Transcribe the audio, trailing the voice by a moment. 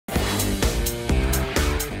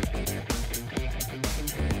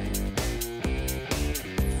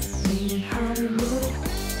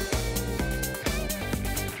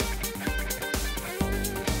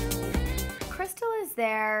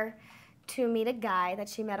to meet a guy that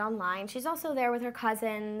she met online. She's also there with her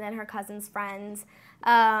cousin and her cousin's friends,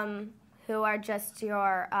 who are just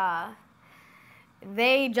your,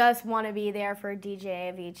 they just want to be there for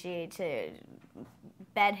DJ Avicii to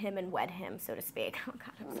bed him and wed him, so to speak. Oh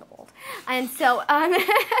God, I'm so old. And so,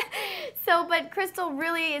 but Crystal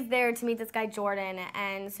really is there to meet this guy Jordan,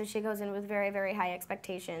 and so she goes in with very, very high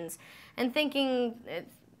expectations and thinking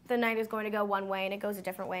the night is going to go one way and it goes a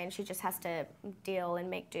different way, and she just has to deal and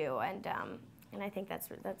make do. And I think that's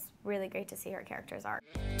really great to see her character's arc.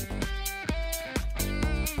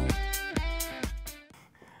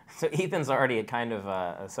 So Ethan's already a kind of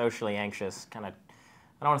a socially anxious, kind of,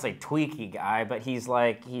 I don't want to say tweaky guy, but he's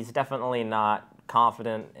definitely not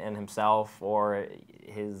confident in himself or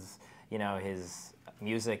his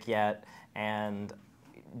music yet. And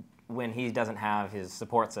when he doesn't have his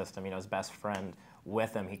support system, his best friend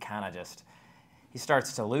with him, he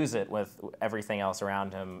starts to lose it with everything else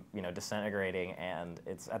around him, disintegrating. And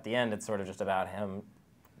at the end, it's sort of just about him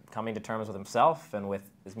coming to terms with himself and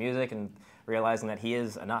with his music and realizing that he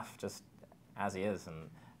is enough just as he is. And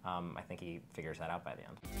I think he figures that out by the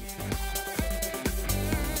end.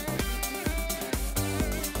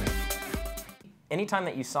 Anytime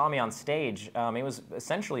that you saw me on stage, it was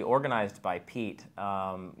essentially organized by Pete,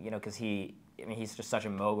 because he's just such a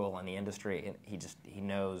mogul in the industry. He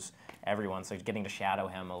knows everyone, so getting to shadow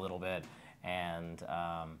him a little bit and,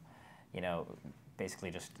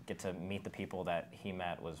 basically just get to meet the people that he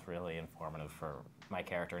met was really informative for my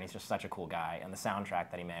character. And he's just such a cool guy. And the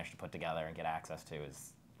soundtrack that he managed to put together and get access to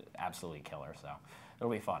is absolutely killer, so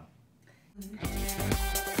it'll be fun.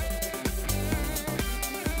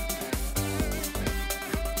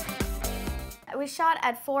 We shot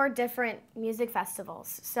at 4 different music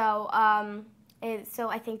festivals, so so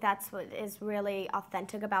I think that's what is really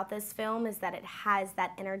authentic about this film, is that it has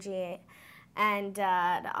that energy and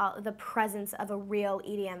the presence of a real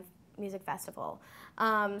EDM music festival.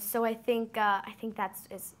 So I think that's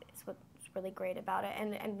what's really great about it,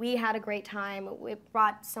 and we had a great time. It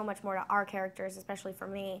brought so much more to our characters, especially for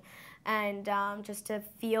me, and just to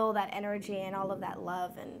feel that energy and all of that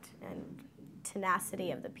love and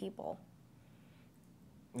tenacity of the people.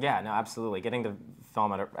 Yeah, no, absolutely. Getting to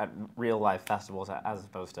film at real life festivals as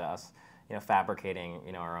opposed to us, fabricating,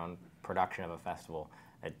 our own production of a festival.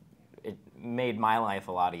 It made my life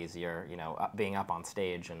a lot easier, being up on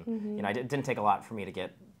stage, and it didn't take a lot for me to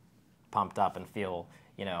get pumped up and feel,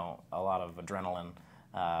 a lot of adrenaline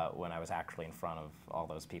when I was actually in front of all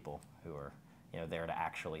those people who were, there to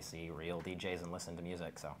actually see real DJs and listen to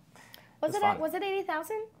music. So was it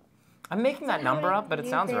 80,000? I'm making that number up, but it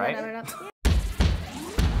sounds right.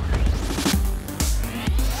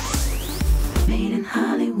 Made in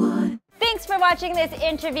Hollywood. Thanks for watching this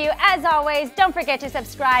interview. As always, don't forget to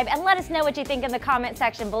subscribe and let us know what you think in the comment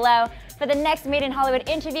section below. For the next Made in Hollywood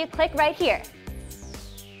interview, click right here.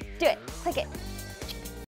 Do it. Click it.